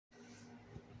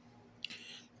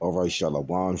All right,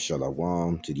 shalom,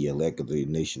 shalom to the elect of the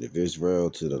nation of Israel,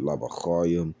 to the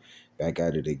Labachayim. Back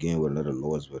at it again with another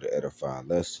Lord's with an edifying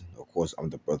lesson. Of course,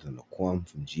 I'm the brother Naquam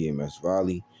from GMS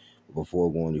Raleigh. But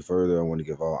before going any further, I want to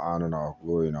give all honor and all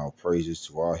glory and all praises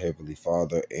to our Heavenly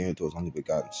Father and to His only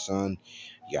begotten Son,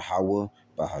 Yahweh,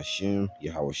 Bahashim,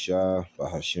 Yahweh Shah,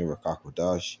 Bahashim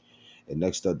Rakakwadash. And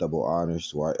next up, double honors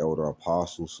to our elder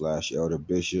apostles / elder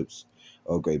bishops,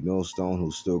 Great Millstone, who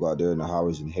still got there in the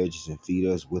highways and hedges and feed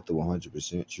us with the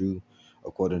 100% true,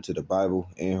 according to the Bible,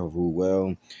 and her rule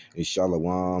well, and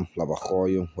Shalom,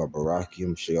 Labachoyim,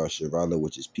 Wabarakim, Shayar Shirala,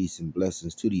 which is peace and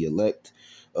blessings to the elect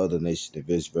of the nation of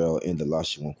Israel in the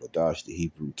Lashon Kodash, the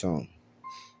Hebrew tongue.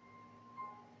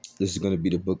 This is going to be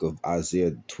the book of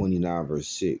Isaiah 29, verse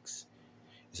 6.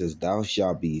 It says, "Thou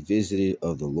shalt be visited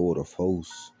of the Lord of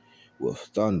hosts with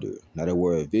thunder." Now the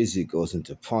word visit goes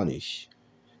into punish.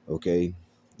 Okay,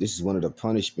 this is one of the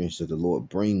punishments that the Lord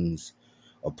brings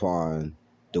upon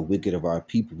the wicked of our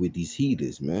people with these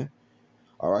heathens, man.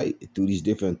 All right, through these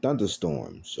different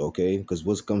thunderstorms. Okay, because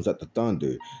what comes out the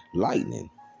thunder? Lightning,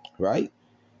 right?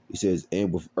 It says,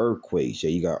 and with earthquakes. Yeah,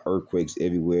 you got earthquakes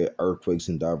everywhere, earthquakes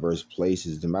in diverse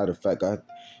places. As a matter of fact,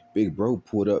 Big Bro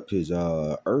pulled up his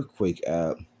earthquake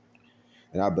app,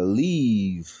 and I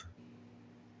believe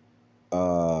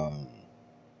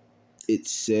it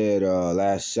said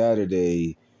last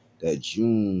Saturday that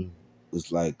June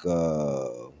was like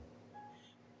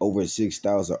over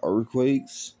 6,000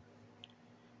 earthquakes,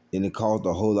 and it caused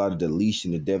a whole lot of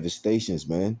deletion and devastations,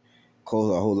 man.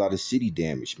 Caused a whole lot of city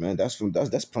damage, man. That's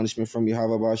punishment from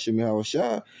Yahweh Bashim Yahweh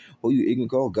Shah, who you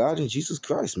ignorant call God and Jesus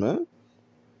Christ, man.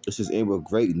 It says, and with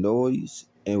great noise,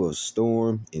 and with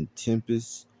storm and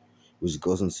tempest, which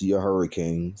goes into your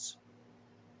hurricanes.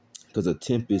 Because a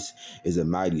tempest is a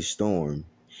mighty storm,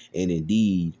 and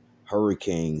indeed,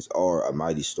 hurricanes are a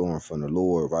mighty storm from the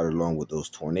Lord, right along with those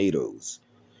tornadoes.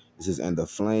 It says, and the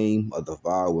flame of the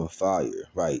devouring fire,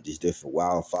 right? There's different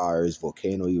wildfires,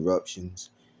 volcano eruptions,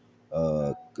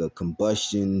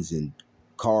 combustions, and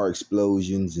car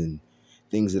explosions, and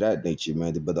things of that nature,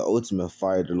 man. But the ultimate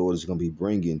fire the Lord is going to be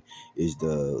bringing is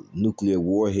the nuclear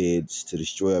warheads to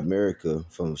destroy America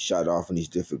from shot off in these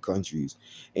different countries,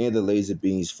 and the laser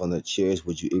beams from the chairs,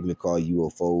 which you ignorant call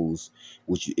UFOs,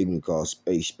 which you ignorant call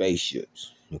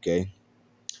spaceships. Okay,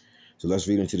 so let's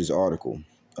read into this article.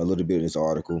 A little bit of this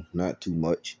article, not too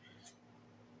much.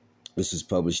 This is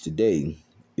published today.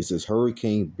 It says,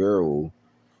 Hurricane Beryl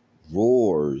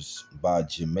roars by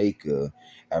Jamaica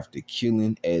after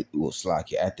killing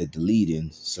after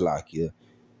deleting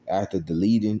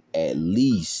at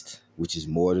least, which is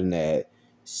more than that,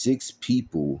 6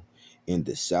 people in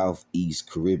the Southeast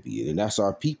Caribbean. And that's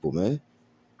our people, man.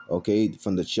 Okay,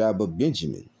 from the tribe of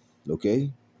Benjamin.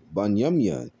 Okay,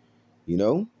 Banyamyan, you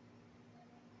know.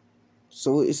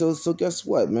 So guess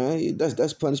what, man?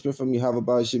 That's punishment from Yahweh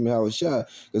Bashim Yahweh Shah.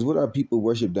 Because what our people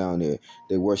worship down there?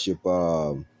 They worship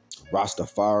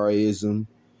Rastafarianism,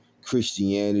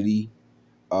 Christianity,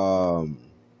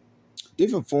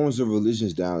 different forms of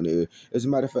religions down there. As a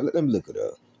matter of fact, let me look it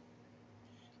up.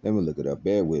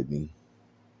 Bear with me.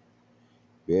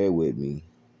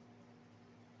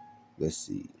 Let's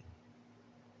see.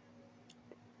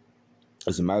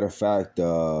 As a matter of fact,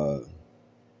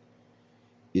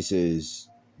 it says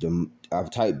I've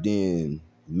typed in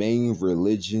main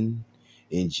religion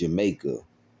in Jamaica.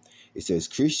 It says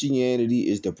Christianity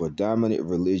is the predominant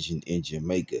religion in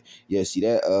Jamaica. Yeah, see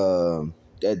that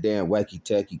that damn wacky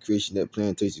tacky Christian, that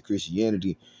plantation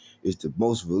Christianity is the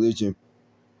most worshipped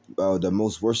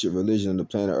religion on the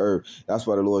planet Earth. That's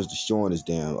why the Lord is destroying this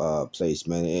damn place,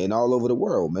 man, and all over the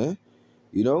world, man.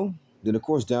 You know. Then of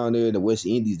course down there in the West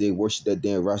Indies, they worship that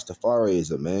damn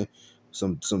Rastafarianism, man.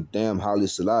 Some damn Haile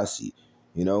Selassie,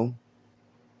 you know.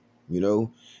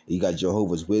 You got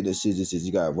Jehovah's Witnesses.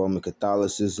 You got Roman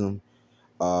Catholicism,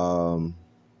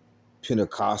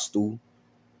 Pentecostal,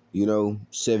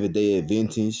 Seventh-day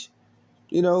Adventist,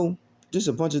 just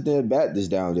a bunch of damn Baptists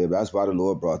down there. But that's why the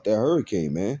Lord brought that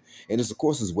hurricane, man. And of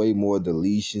course, it's way more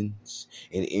deletions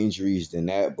and injuries than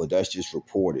that, but that's just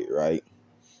reported, right?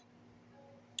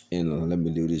 And let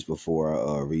me do this before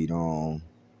I read on.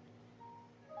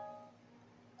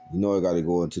 I got to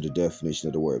go into the definition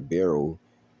of the word barrel,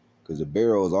 because a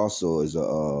barrel is also a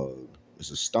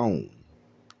stone.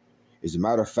 As a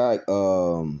matter of fact,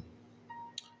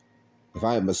 if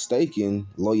I ain't mistaken,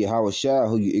 Lord Yahweh Shah,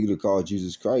 who you ignorantly call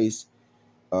Jesus Christ,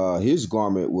 his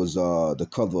garment was the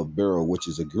color of beryl, which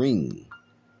is a green.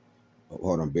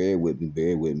 Hold on, bear with me.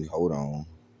 Hold on.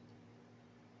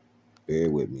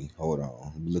 Let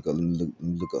me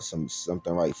look up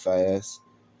something right fast.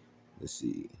 Let's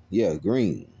see. Yeah,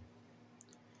 green.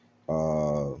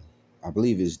 I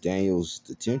believe it's Daniel's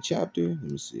the 10th chapter. Let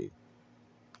me see.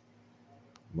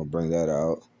 I'm gonna bring that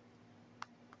out.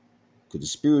 Because the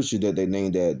spiritual that they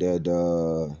named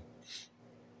that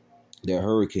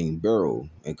hurricane Beryl,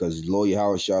 and because Lord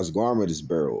Yahweh Shah's garment is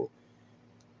Beryl.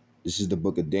 This is the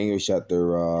book of Daniel,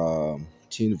 chapter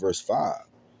 10, verse 5.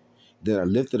 Then I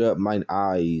lifted up mine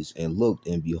eyes and looked,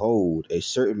 and behold, a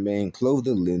certain man clothed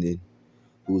in linen,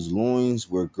 whose loins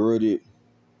were girded,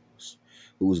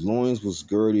 whose loins was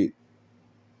girded,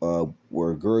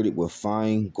 were girded with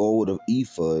fine gold of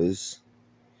ephahs.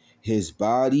 His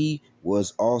body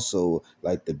was also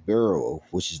like the beryl,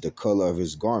 which is the color of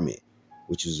his garment,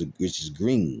 which is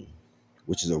green,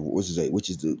 which is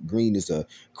the green is a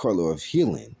color of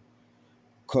healing,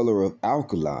 color of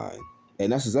alkaline,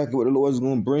 and that's exactly what the Lord is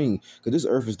going to bring. Because this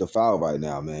earth is defiled right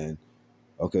now, man.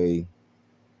 Okay,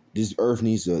 this earth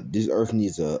needs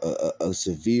a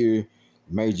severe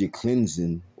major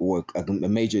cleansing or a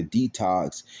major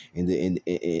detox, and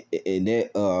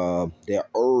that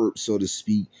herb, so to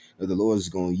speak, that the Lord is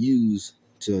going to use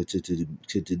to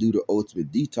do the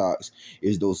ultimate detox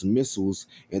is those missiles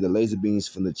and the laser beams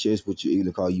from the chest, which you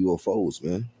either call UFOs,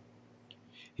 man.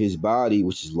 His body,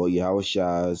 which is Lord Yahweh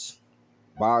Shai's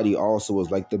body, also was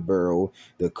like the beryl,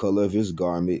 the color of his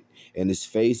garment, and his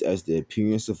face as the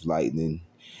appearance of lightning,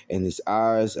 and his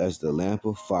eyes as the lamp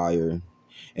of fire,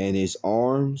 and his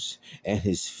arms and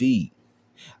his feet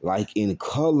like in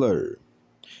color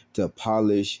to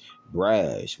polish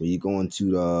brass. When you go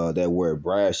into that word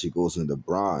brass, it goes into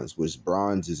bronze, which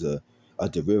bronze is a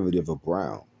derivative of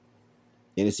brown.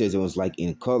 And it says it was like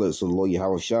in color, so Lord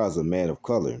Yahweh Shah is a man of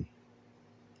color.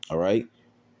 All right?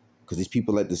 Because these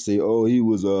people like to say, oh,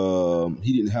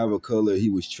 he didn't have a color, he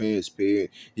was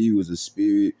transparent, he was a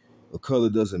spirit, a color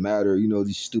doesn't matter. You know,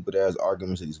 these stupid ass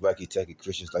arguments that these wacky tacky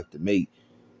Christians like to make.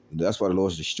 And that's why the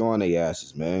Lord's destroying their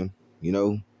asses, man. You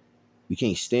know, we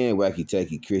can't stand wacky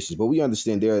tacky Christians, but we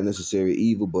understand they're a necessary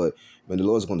evil. But man, the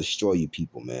Lord's gonna destroy you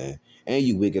people, man. And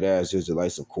you wicked ass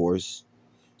Israelites, of course.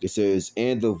 It says,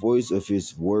 and the voice of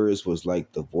his words was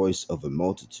like the voice of a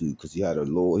multitude, because he had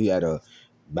a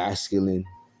masculine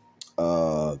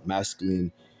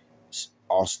masculine,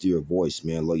 austere voice,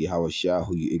 man. Lord Yahweh Shah,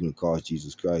 who you ignorant calls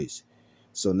Jesus Christ.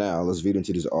 So now let's read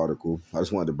into this article. I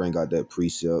just wanted to bring out that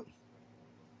precept.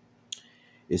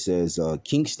 It says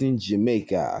Kingston,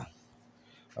 Jamaica.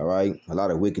 All right, a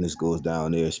lot of wickedness goes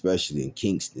down there, especially in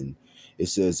Kingston. It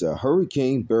says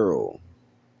Hurricane Beryl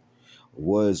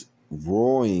was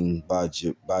roaring by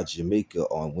Jamaica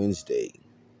on Wednesday,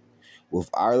 with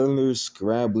islanders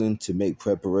scrambling to make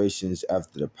preparations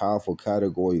after the powerful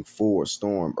Category 4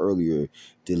 storm earlier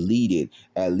deleted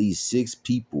at least 6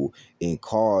 people and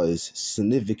caused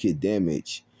significant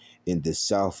damage in the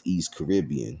southeast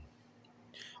Caribbean.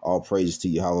 All praises to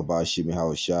Yahweh Ba'ashim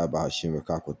Yahweh Shai Ba'ashim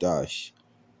Rakakwadash.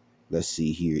 Let's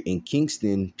see here. In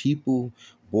Kingston, people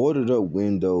boarded up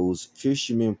windows,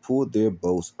 fishermen pulled their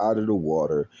boats out of the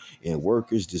water, and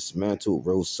workers dismantled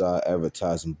roadside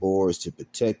advertising boards to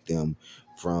protect them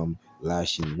from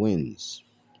lashing winds.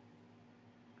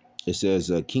 It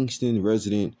says Kingston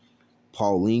resident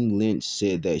Pauline Lynch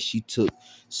said that she took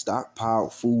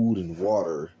stockpiled food and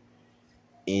water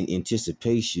in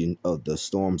anticipation of the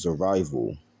storm's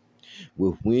arrival.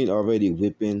 With wind already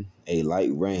whipping a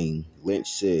light rain, Lynch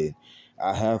said,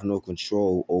 I have no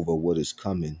control over what is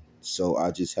coming, so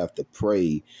I just have to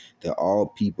pray that all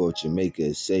people of Jamaica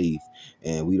is safe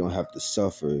and we don't have to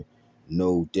suffer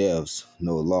no deaths,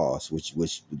 no loss, which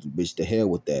the hell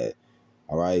with that.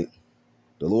 All right?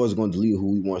 The Lord's going to delete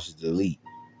who he wants to delete.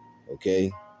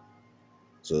 Okay?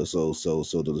 The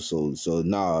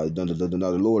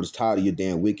Lord is tired of your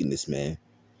damn wickedness, man.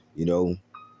 You know,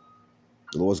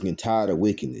 the Lord's getting tired of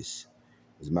wickedness.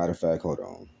 As a matter of fact, hold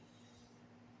on.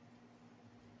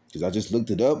 Because I just looked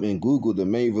it up and Googled, the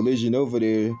main religion over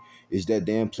there is that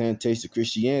damn plantation of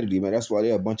Christianity, man. That's why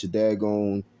they're a bunch of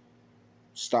daggone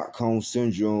Stockholm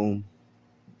Syndrome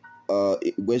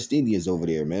West Indians over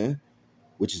there, man.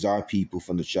 Which is our people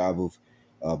from the tribe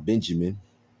of Benjamin.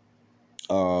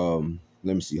 Let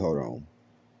me see, hold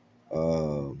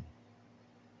on.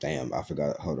 Damn, I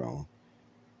forgot, hold on.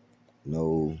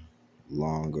 No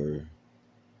longer,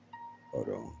 hold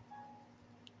on.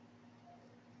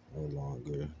 No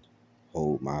longer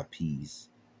hold my peace.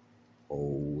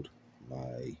 Hold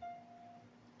my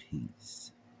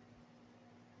peace.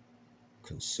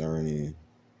 Concerning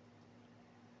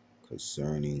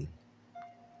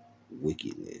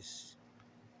wickedness.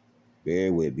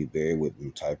 Bear with me.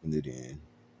 I'm typing it in.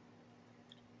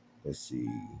 Let's see.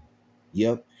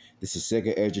 Yep. This is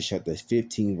 2nd Ezra chapter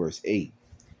 15, verse 8.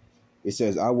 It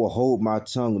says, I will hold my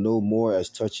tongue no more as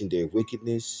touching their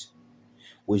wickedness,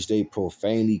 which they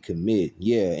profanely commit.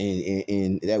 Yeah,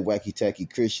 and that wacky tacky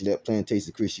Christian, that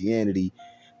plantation Christianity,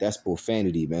 that's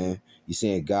profanity, man. You're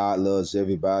saying God loves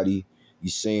everybody. You're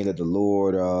saying that the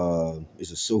Lord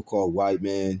is a so-called white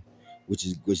man, which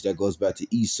that goes back to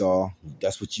Esau.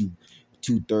 That's what you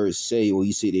 2/3 say, or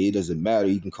you say that it doesn't matter.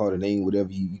 You can call the name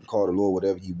whatever you can call the Lord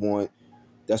whatever you want.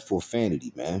 That's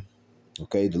profanity, man.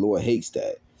 Okay, the Lord hates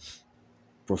that.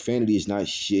 Profanity is not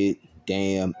shit,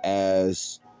 damn,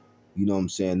 ass, you know what I'm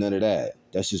saying? None of that.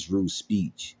 That's just rude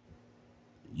speech.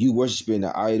 You worshiping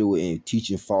the idol and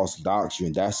teaching false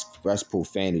doctrine, that's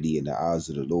profanity in the eyes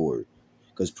of the Lord.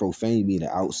 Because profanity meaning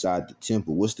outside the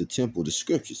temple. What's the temple? The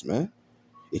scriptures, man.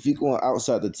 If you're going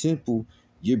outside the temple,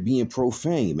 you're being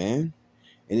profane, man.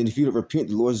 And then if you don't repent,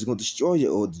 the Lord is going to destroy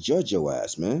you or judge your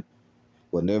ass, man.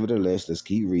 But nevertheless, let's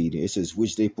keep reading. It says,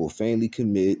 which they profanely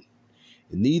commit,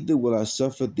 neither will I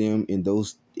suffer them in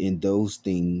those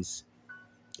things.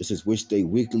 It says, which they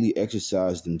wickedly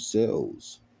exercise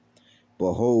themselves.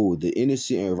 Behold, the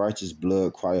innocent and righteous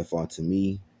blood crieth unto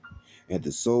me, and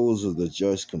the souls of the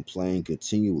just complain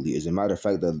continually. As a matter of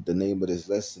fact, the name of this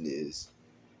lesson is,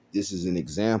 this is an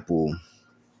example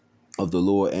of the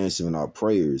Lord answering our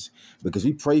prayers, because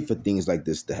we pray for things like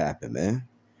this to happen, man.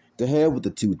 The hell with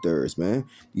the 2/3, man.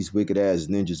 These wicked ass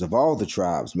ninjas of all the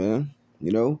tribes, man.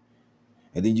 You know?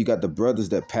 And then you got the brothers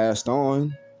that passed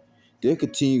on. They're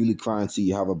continually crying to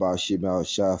Yahweh Shema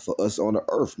Shah for us on the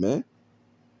earth, man.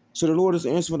 So the Lord is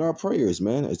answering our prayers,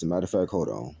 man. As a matter of fact, hold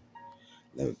on.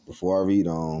 Before I read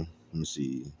on, let me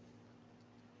see.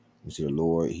 Let me see. The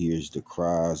Lord hears the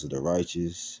cries of the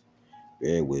righteous.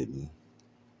 Bear with me.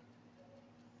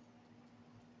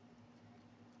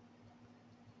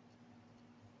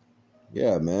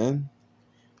 Yeah, man.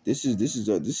 This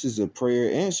is a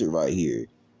prayer answered right here.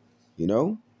 You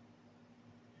know?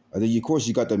 And then, of course,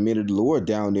 you got the men of the Lord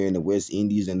down there in the West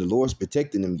Indies, and the Lord's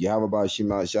protecting them. Yahweh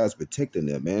Shema Shah is protecting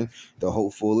them, man. The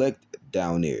hopeful elect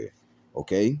down there.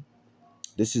 Okay?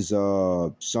 This is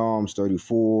Psalms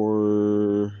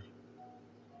 34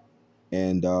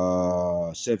 and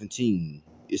 17.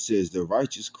 It says, the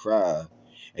righteous cry,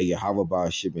 and Yahweh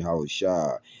Shema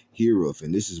Shah heareth.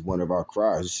 And this is one of our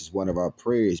cries. This is one of our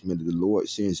prayers, man. That the Lord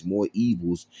sends more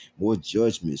evils, more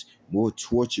judgments, more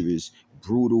torturous,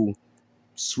 brutal,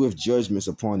 swift judgments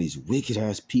upon these wicked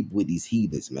ass people with these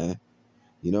heathens, man.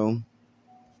 You know,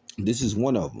 this is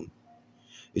one of them.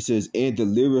 It says, and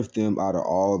delivereth them out of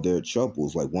all their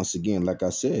troubles. Like, once again, like I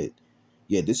said,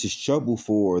 yeah, this is trouble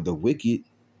for the wicked,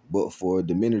 but for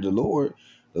the men of the Lord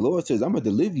says, I'm going to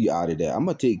deliver you out of that. I'm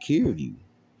going to take care of you.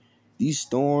 These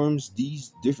storms,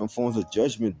 these different forms of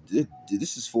judgment,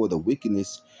 this is for the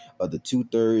wickedness of the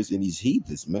 2/3 and these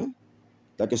heathens, man.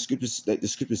 Like the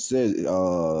scripture says,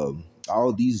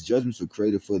 all these judgments were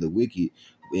created for the wicked,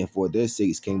 and for their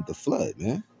sakes came the flood,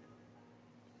 man.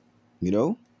 You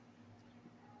know?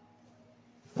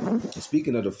 And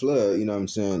speaking of the flood, you know what I'm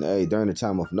saying? Hey, during the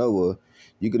time of Noah,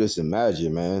 you could just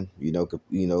imagine, man.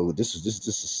 This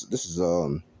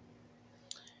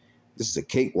is a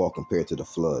cakewalk compared to the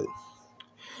flood.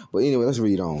 But anyway, let's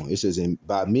read on. It says, and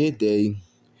by midday,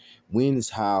 winds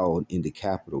howled in the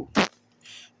capital,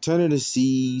 turning the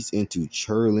seas into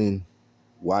churling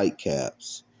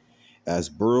whitecaps, as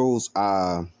Burl's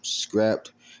eye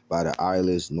scrapped by the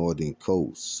island's northern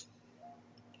coast.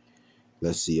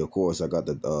 Let's see. Of course, I got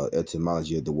the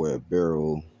etymology of the word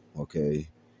barrel. Okay.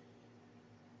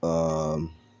 Of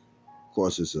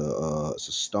course, it's a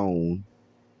stone.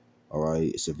 All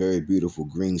right. It's a very beautiful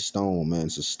green stone, man.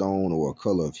 It's a stone or a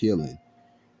color of healing.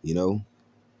 You know.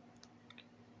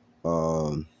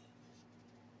 Um,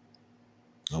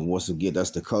 and once again,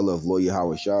 that's the color of Lord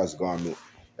Yahweh Shah's garment,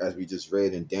 as we just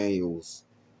read in Daniel's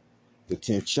the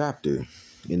 10th chapter,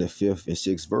 in the 5th and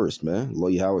 6th verse, man.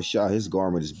 Lord Yahweh Shah, his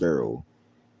garment is beryl.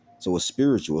 So it's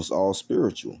spiritual. It's all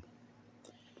spiritual.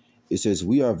 It says,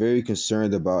 we are very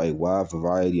concerned about a wide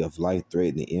variety of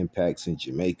life-threatening impacts in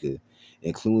Jamaica,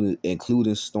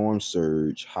 including storm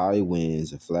surge, high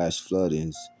winds, and flash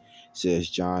floodings, says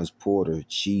John Porter,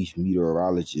 chief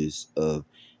meteorologist of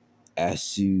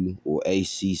ASU or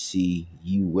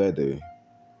ACCU Weather.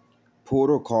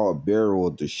 Porter called Beryl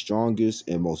the strongest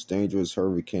and most dangerous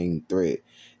hurricane threat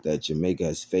that Jamaica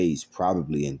has faced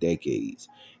probably in decades.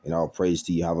 And all praise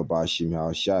to Yahweh Bashim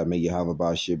Hawashai. May Yahweh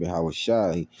Bashim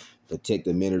Hawashai protect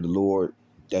the men of the Lord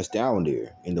that's down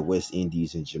there in the West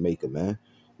Indies and Jamaica, man.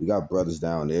 We got brothers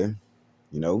down there,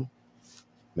 you know.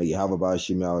 May Yahweh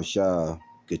Bashim Hawashai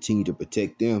continue to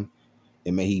protect them.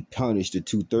 And may he punish the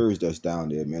 2/3 that's down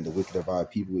there, man. The wicked of our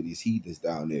people with these heathens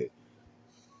down there.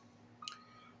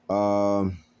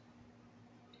 Let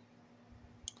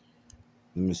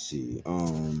me see.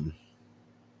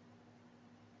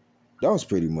 that was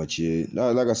pretty much it.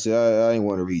 Like I said, I didn't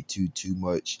want to read too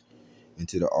much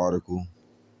into the article,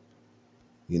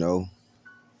 you know,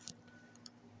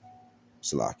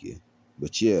 Salakia.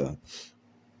 But yeah,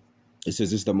 it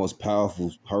says it's the most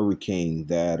powerful hurricane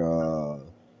that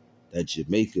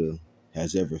Jamaica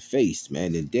has ever faced,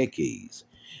 man, in decades.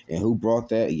 And who brought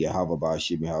that? Yahweh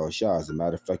Bashim Yahweh Shah. As a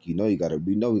matter of fact, we know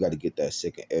we gotta get that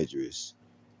second Esdras.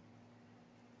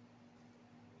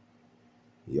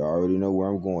 You already know where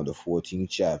I'm going, the 14th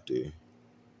chapter.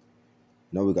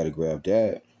 No, we gotta grab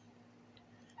that.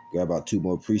 Grab about 2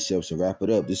 more precepts and wrap it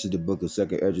up. This is the book of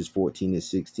Second Esdras 14 and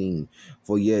 16.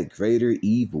 For yet greater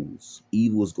evils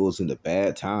goes into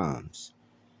bad times,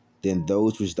 then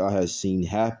those which thou hast seen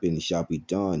happen shall be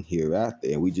done hereafter.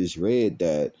 And we just read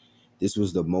that this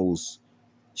was the most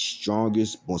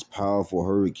strongest, most powerful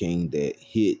hurricane that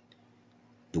hit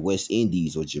the West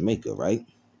Indies or Jamaica, right?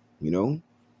 You know?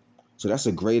 So that's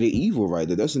a greater evil right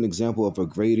there. That's an example of a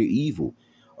greater evil,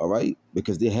 all right?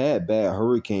 Because they had bad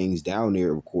hurricanes down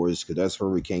there, of course, because that's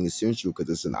Hurricane Central, because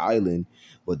it's an island.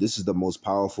 But this is the most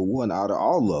powerful one out of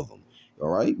all of them, all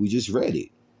right? We just read it.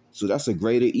 So that's a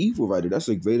greater evil right there. That's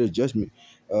a greater judgment.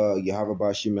 Yahweh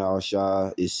Bashim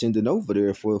Shah is sending over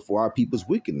there for our people's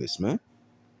wickedness, man.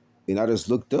 And I just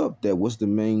looked up that what's the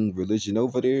main religion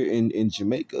over there in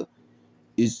Jamaica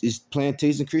is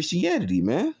plantation Christianity,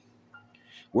 man.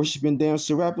 Worshiping damn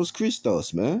Serapis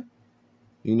Christos, man.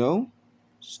 You know?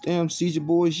 Damn Caesar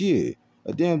boys, yeah.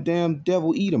 A damn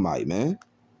devil Edomite, man.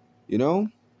 You know?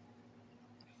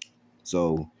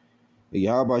 So,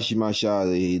 how about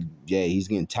Shemashah? Yeah, he's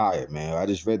getting tired, man. I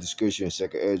just read the scripture in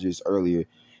Second Esdras earlier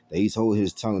that he's holding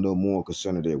his tongue no more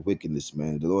concerning their wickedness,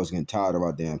 man. The Lord's getting tired of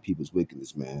our damn people's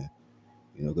wickedness, man.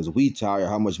 You know, because we tired,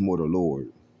 how much more the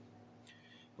Lord?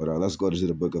 But let's go to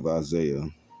the book of Isaiah,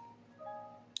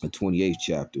 the 28th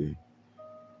chapter.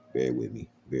 Bear with me.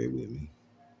 Bear with me.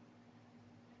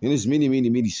 And there's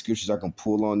many scriptures I can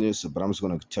pull on this, but I'm just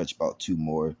going to touch about 2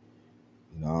 more.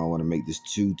 You know, I don't want to make this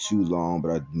too long,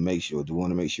 but I do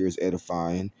want to make sure it's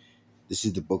edifying. This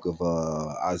is the book of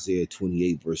Isaiah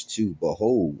 28, verse 2.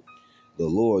 Behold, the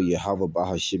Lord, Yahweh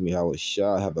Bahashim Yahweh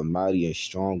Shah, have a mighty and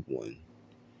strong one,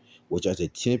 which as a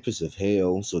tempest of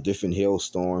hail, so different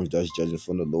hailstorms, that's judging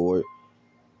from the Lord,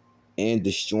 and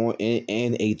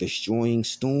a destroying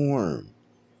storm,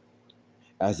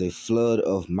 as a flood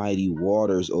of mighty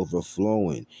waters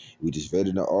overflowing. We just read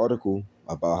in the article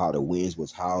about how the winds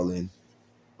was howling,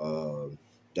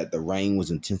 that the rain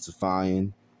was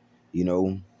intensifying, you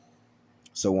know,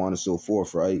 so on and so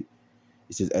forth, right?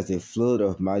 It says, as a flood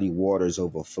of mighty waters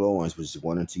overflowing, which is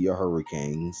one into your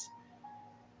hurricanes,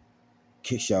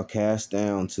 shall cast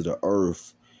down to the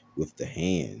earth with the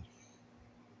hand.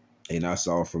 And I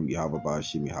saw from Yahweh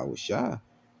Bashim Yahweh Shah,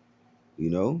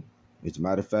 you know. As a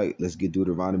matter of fact, let's get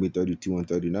Deuteronomy 32 and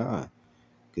 39.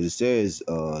 Because it says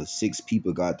 6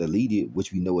 people got deleted,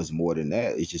 which we know is more than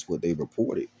that. It's just what they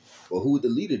reported. Well, who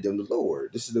deleted them? The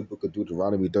Lord. This is the book of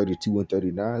Deuteronomy 32 and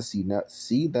 39.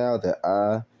 See thou that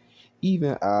I,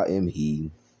 even I am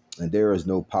he, and there is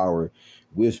no power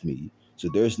with me. So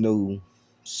there's no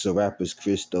Serapis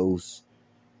Christos,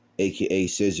 a.k.a.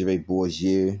 Cesare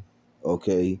Borgia,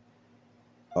 okay?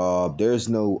 There's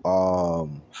no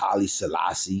Haile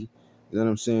Selassie. You know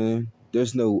what I'm saying?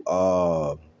 There's no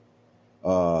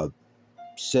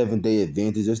 7-day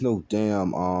Adventist. There's no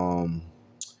damn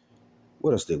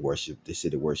what else they worship? They say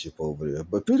they worship over there,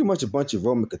 but pretty much a bunch of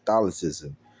Roman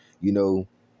Catholicism, you know,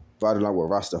 right along with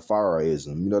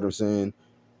Rastafarianism. You know what I'm saying?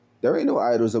 There ain't no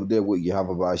idols up there with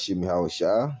Yahweh Bashim Yahweh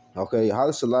Shah. Okay,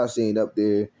 Haile Selassie ain't up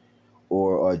there,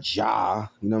 or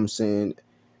Jah. You know what I'm saying?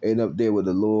 Ain't up there with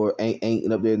the Lord.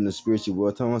 Ain't up there in the spiritual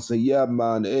world. Tell say, yeah,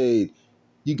 man, hey,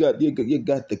 you got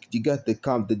to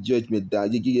calm the judgment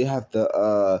down. You have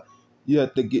to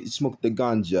smoke the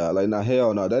ganja. Like, nah,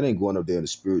 hell no, that ain't going up there in the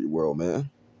spirit world, man.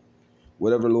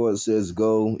 Whatever the Lord says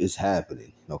go, is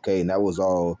happening. Okay, and that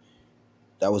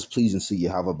was pleasing to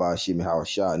Yahweh Bashim Yahweh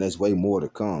Shah, and there's way more to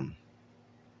come.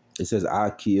 It says, I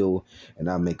kill and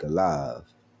I make alive.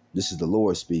 This is the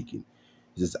Lord speaking.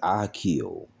 It says, I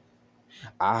kill,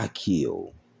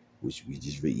 which we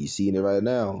just read. You seeing it right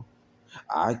now.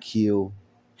 I kill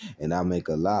and I make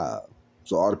alive.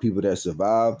 So all the people that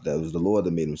survived, that was the Lord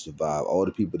that made them survive. All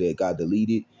the people that got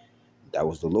deleted, that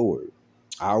was the Lord.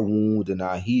 I wound and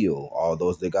I heal. All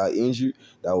those that got injured,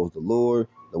 that was the Lord.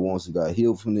 The ones who got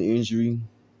healed from the injury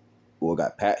or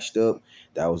got patched up,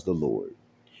 that was the Lord.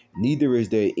 Neither is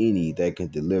there any that can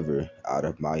deliver out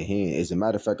of my hand. As a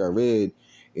matter of fact, I read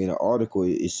in an article,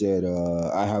 it said,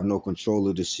 I have no control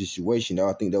of the situation.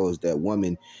 I think that was that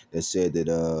woman that said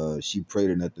that she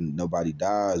prayed that nobody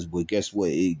dies. But guess what?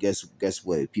 Guess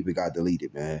what? People got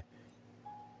deleted, man.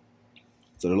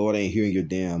 So the Lord ain't hearing your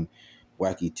damn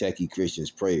wacky tacky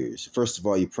Christians prayers. First of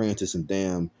all, you're praying to some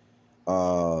damn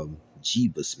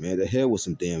Jeebus, man. The hell with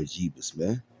some damn Jeebus,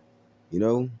 man. You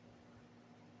know?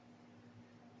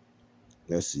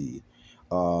 Let's see.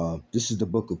 This is the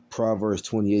book of Proverbs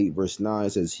 28, verse 9.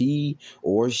 It says, he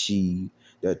or she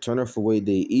that turneth away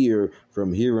their ear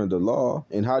from hearing the law.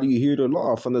 And how do you hear the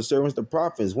law? From the servants, the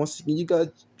prophets. Once again, you got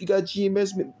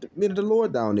GMS, men of the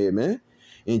Lord down there, man.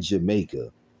 In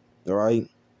Jamaica. All right.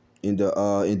 In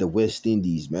the West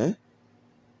Indies, man.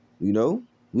 You know?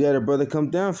 We had a brother come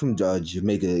down from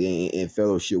Jamaica and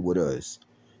fellowship with us.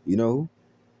 You know?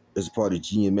 As part of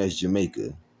GMS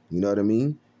Jamaica. You know what I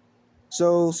mean?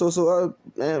 So,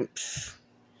 man,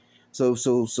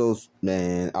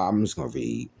 man, I'm just gonna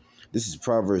read. This is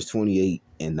Proverbs 28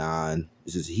 and 9.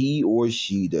 This is he or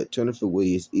she that turneth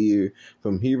away his ear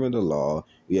from hearing the law.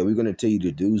 Yeah, we're gonna tell you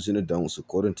the do's and the don'ts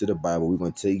according to the Bible. We're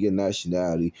gonna tell you your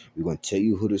nationality. We're gonna tell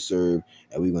you who to serve,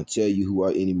 and we're gonna tell you who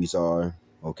our enemies are.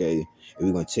 Okay, and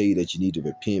we're gonna tell you that you need to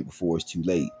repent before it's too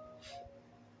late.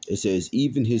 It says,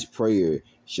 even his prayer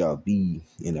shall be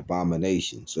an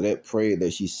abomination. So that prayer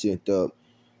that she sent up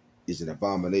is an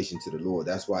abomination to the Lord.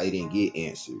 That's why it didn't get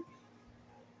answered.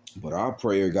 But our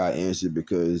prayer got answered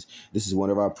because this is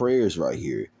one of our prayers right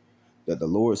here. That the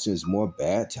Lord sends more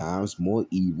bad times, more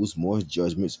evils, more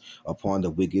judgments upon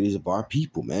the wickedness of our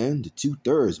people, man. The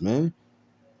 2/3, man.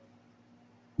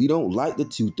 We don't like the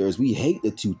 2/3. We hate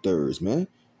the 2/3, man.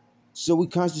 So we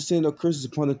constantly send our curses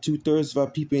upon the 2/3 of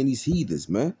our people and these heathens,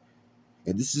 man.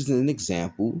 And this is an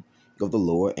example of the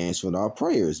Lord answering our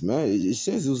prayers, man. It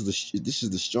says this is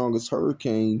the strongest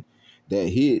hurricane that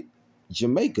hit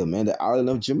Jamaica, man, the island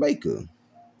of Jamaica.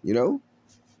 You know,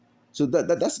 so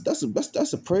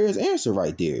that's a prayer's answer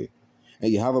right there.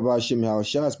 And you have about Shem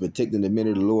Shah's protecting the men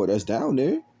of the Lord that's down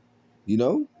there. You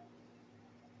know,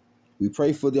 we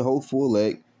pray for the hopeful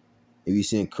elect, and we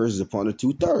send curses upon the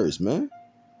 2/3, man.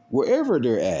 Wherever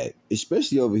they're at,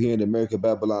 especially over here in America,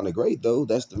 Babylon the Great, though,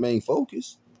 that's the main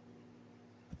focus.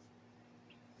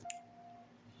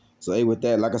 So, hey, with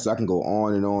that, like I said, I can go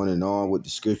on and on and on with the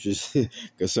scriptures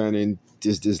concerning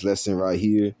this lesson right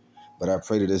here. But I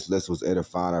pray that this lesson was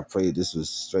edifying. I pray that this was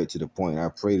straight to the point. I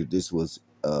pray that this was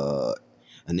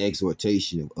an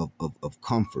exhortation of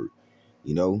comfort.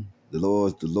 You know, the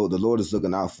Lord is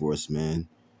looking out for us, man.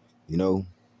 You know,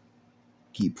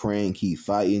 keep praying, keep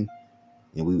fighting.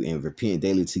 And repent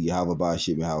daily to Yahweh by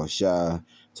Shib Yahushua,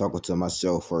 talking to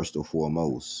myself first and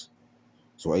foremost.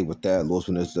 So, hey, with that, Lord's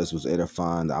when this was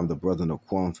edifying. I'm the brother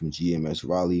Naquan from GMS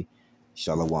Raleigh.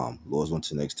 Shalom. Lord's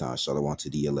until next time. Shalom to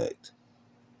the elect.